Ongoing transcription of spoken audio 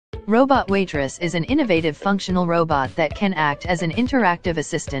Robot Waitress is an innovative functional robot that can act as an interactive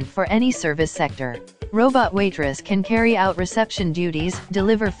assistant for any service sector. Robot Waitress can carry out reception duties,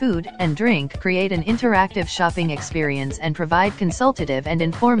 deliver food and drink, create an interactive shopping experience, and provide consultative and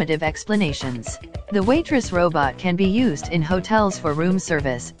informative explanations. The Waitress Robot can be used in hotels for room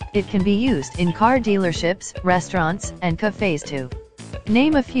service. It can be used in car dealerships, restaurants, and cafes too.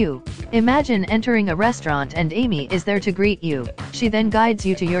 Name a few. Imagine entering a restaurant and Amy is there to greet you. She then guides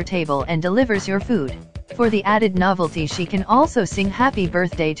you to your table and delivers your food. For the added novelty, she can also sing happy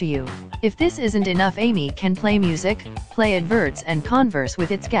birthday to you. If this isn't enough, Amy can play music, play adverts, and converse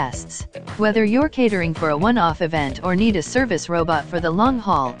with its guests. Whether you're catering for a one-off event or need a service robot for the long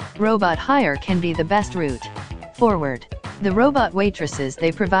haul, robot hire can be the best route forward. The robot waitresses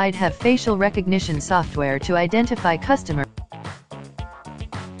they provide have facial recognition software to identify customers.